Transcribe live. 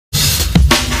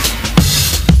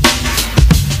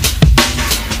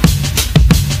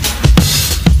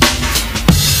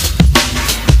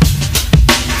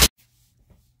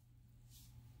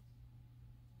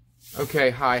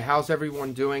Okay, hi, how's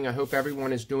everyone doing? I hope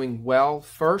everyone is doing well.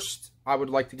 First, I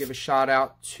would like to give a shout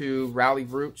out to Ralli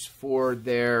Roots for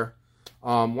their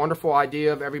wonderful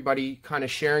idea of everybody kind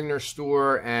of sharing their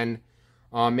store and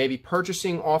maybe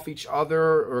purchasing off each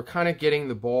other, or kind of getting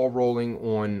the ball rolling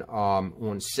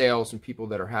on sales and people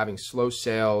that are having slow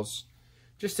sales.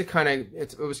 Just to kind of,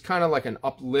 it was kind of like an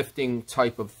uplifting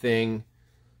type of thing,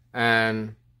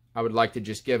 and I would like to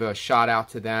just give a shout out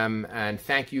to them and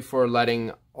thank you for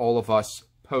letting all of us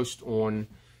post on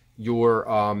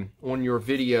your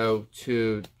video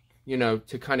to, you know,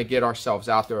 to kind of get ourselves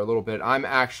out there a little bit. I'm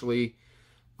actually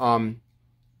not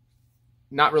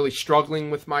really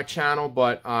struggling with my channel,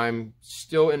 but I'm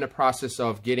still in the process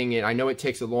of getting it. I know it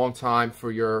takes a long time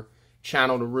for your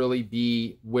channel to really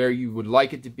be where you would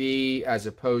like it to be, as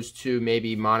opposed to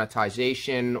maybe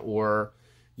monetization, or,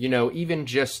 you know, even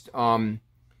just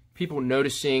people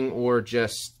noticing, or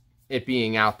just it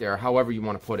being out there, however you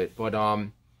want to put it. But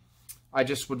I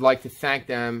just would like to thank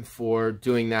them for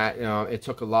doing that. It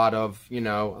took a lot of, you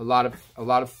know, a lot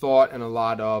of thought and a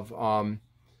lot of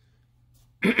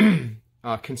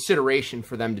consideration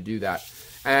for them to do that.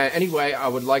 Anyway, I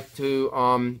would like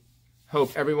to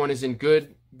hope everyone is in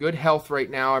good health right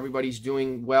now. Everybody's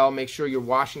doing well. Make sure you're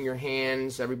washing your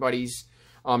hands. Everybody's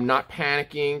not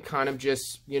panicking, kind of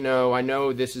just, you know, I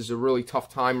know this is a really tough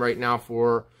time right now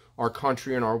for our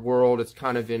country and our world. It's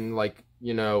kind of in, like,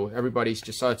 you know, everybody's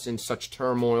just, it's in such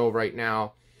turmoil right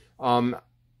now. I'm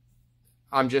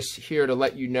just here to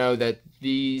let you know that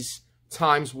these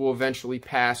times will eventually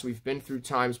pass. We've been through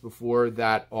times before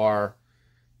that are,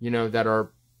 you know, that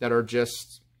are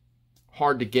just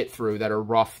hard to get through, that are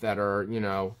rough, that are, you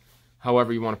know,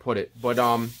 however you want to put it. But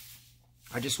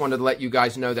I just wanted to let you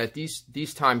guys know that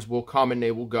these times will come and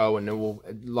they will go,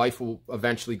 and life will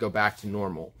eventually go back to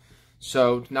normal.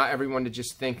 So not everyone to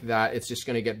just think that it's just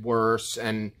going to get worse,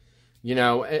 and, you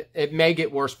know, it may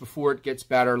get worse before it gets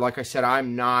better. Like I said,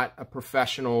 I'm not a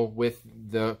professional with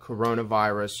the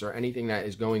coronavirus or anything that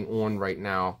is going on right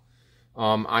now.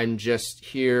 I'm just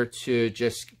here to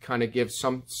just kind of give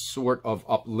some sort of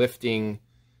uplifting,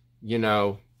 you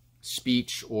know,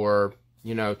 speech, or,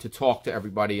 you know, to talk to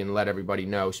everybody and let everybody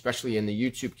know, especially in the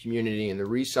YouTube community and the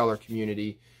reseller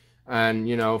community, and,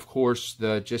 you know, of course,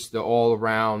 the all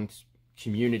around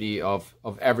community of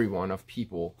everyone, of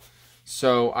people.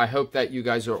 So I hope that you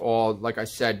guys are all, like I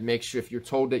said, make sure if you're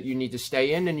told that you need to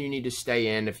stay in, then you need to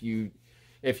stay in. If you're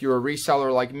a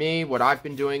reseller like me, what I've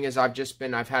been doing is I've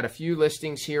had a few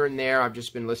listings here and there. I've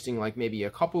just been listing like maybe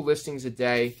a couple listings a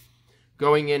day,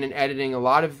 going in and editing a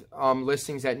lot of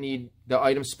listings that need the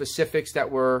item specifics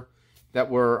that were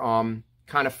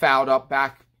kind of fouled up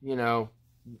back, you know,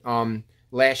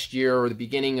 last year or the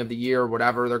beginning of the year or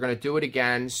whatever. They're going to do it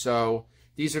again. So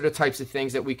these are the types of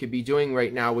things that we could be doing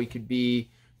right now. We could be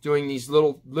doing these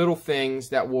little things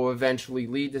that will eventually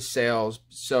lead to sales.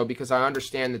 So, because I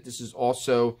understand that this is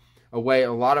also a way,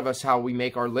 a lot of us, how we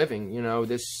make our living. You know,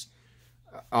 this,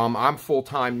 I'm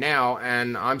full-time now,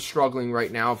 and I'm struggling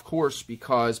right now, of course,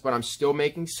 but I'm still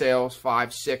making sales,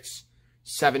 5, 6,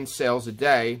 7 sales a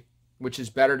day, which is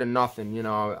better than nothing. You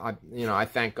know, I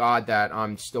thank God that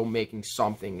I'm still making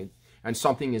something, and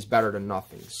something is better than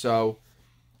nothing. So,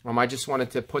 I just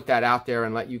wanted to put that out there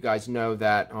and let you guys know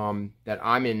that that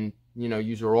I'm in, you know,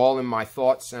 you're all in my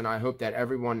thoughts, and I hope that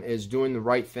everyone is doing the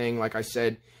right thing. Like I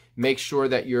said, make sure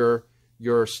that you're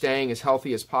staying as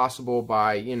healthy as possible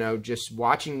by, you know, just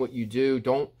watching what you do.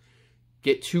 Don't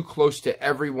get too close to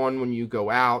everyone when you go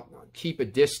out. Keep a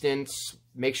distance.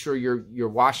 Make sure you're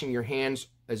washing your hands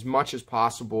as much as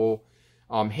possible.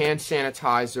 Hand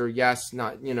sanitizer, yes,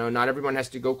 not, you know, not everyone has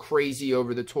to go crazy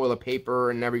over the toilet paper,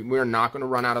 and we're not going to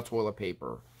run out of toilet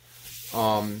paper.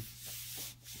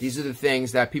 These are the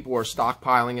things that people are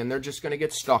stockpiling, and they're just going to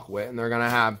get stuck with, and they're going to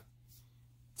have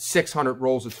 600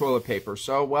 rolls of toilet paper.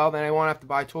 So, well, then I won't have to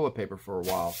buy toilet paper for a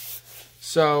while.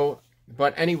 So,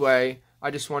 but anyway, I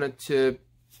just wanted to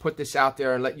put this out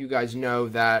there and let you guys know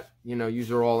that, you know, yous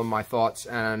are all in my thoughts,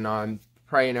 and I'm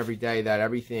praying every day that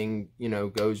everything, you know,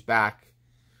 goes back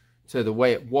to the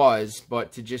way it was,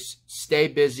 but to just stay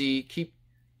busy, keep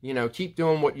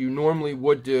doing what you normally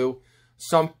would do.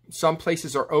 Some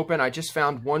places are open. I just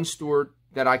found one store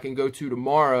that I can go to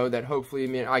tomorrow that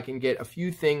hopefully, I can get a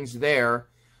few things there.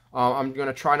 I'm going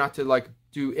to try not to, like,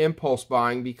 do impulse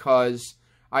buying, because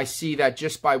I see that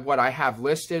just by what I have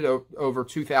listed, over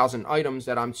 2,000 items,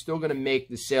 that I'm still going to make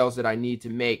the sales that I need to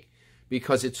make,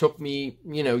 because it took me,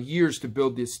 you know, years to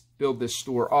build this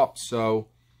store up. So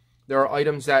there are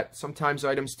items that sometimes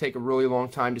take a really long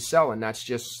time to sell, and that's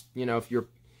just, you know,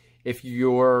 if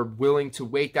you're willing to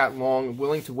wait that long,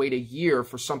 willing to wait a year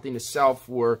for something to sell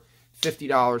for $50,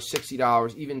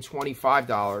 $60, even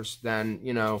 $25, then,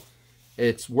 you know,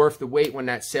 it's worth the wait when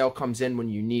that sale comes in when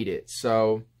you need it.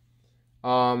 So,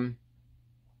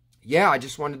 yeah, I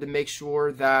just wanted to make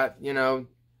sure that, you know,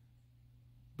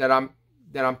 that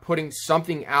I'm putting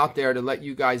something out there to let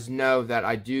you guys know that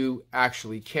I do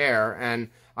actually care. And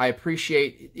I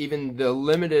appreciate even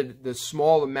the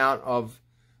small amount of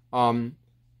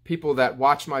people that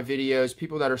watch my videos,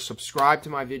 people that are subscribed to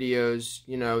my videos,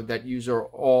 you know, that you are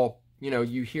all, you know,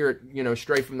 you hear it, you know,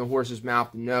 straight from the horse's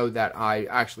mouth to know that I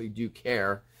actually do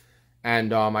care.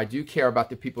 And I do care about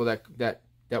the people that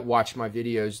watch my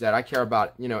videos, that I care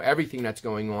about, you know, everything that's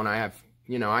going on. I have,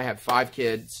 you know, I have 5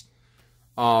 kids,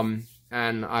 and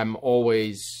I'm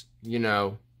always, you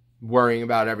know, worrying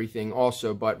about everything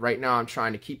also. But right now I'm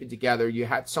trying to keep it together.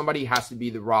 Somebody has to be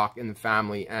the rock in the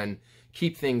family and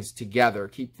keep things together,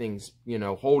 keep things, you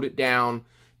know, hold it down.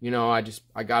 You know,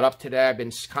 I got up today. I've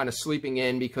been kind of sleeping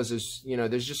in because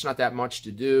there's just not that much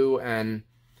to do. And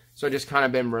so I just kind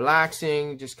of been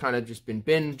relaxing, just been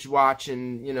binge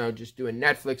watching, you know, just doing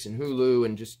Netflix and Hulu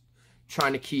and just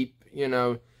trying to keep, you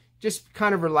know, just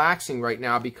kind of relaxing right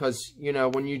now because, you know,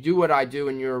 when you do what I do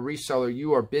and you're a reseller,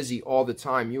 you are busy all the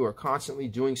time. You are constantly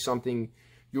doing something.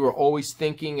 You are always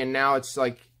thinking, and now it's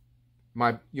like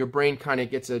your brain kind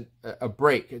of gets a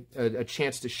break, a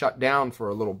chance to shut down for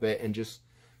a little bit and just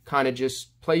kind of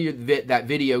just play that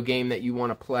video game that you want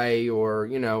to play, or,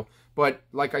 you know. But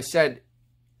like I said,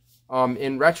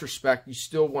 in retrospect, you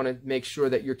still want to make sure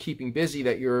that you're keeping busy,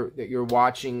 that you're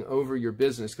watching over your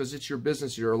business, because it's your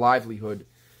business, your livelihood.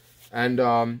 And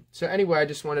so anyway, I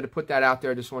just wanted to put that out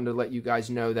there. I just wanted to let you guys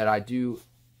know that I do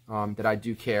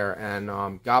care.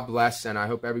 And God bless, and I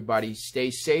hope everybody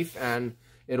stays safe, and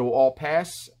it'll all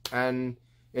pass, and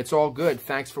it's all good.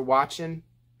 Thanks for watching.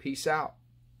 Peace out.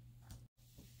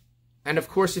 And of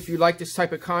course, if you like this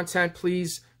type of content,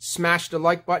 please smash the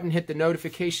like button, hit the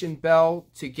notification bell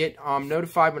to get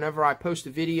notified whenever I post a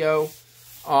video.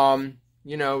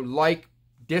 You know, like,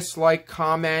 dislike,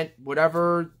 comment,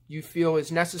 whatever you feel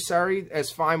is necessary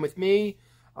is fine with me.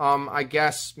 I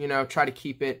guess, you know, try to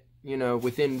keep it, you know,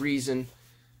 within reason.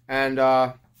 And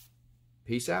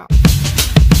peace out.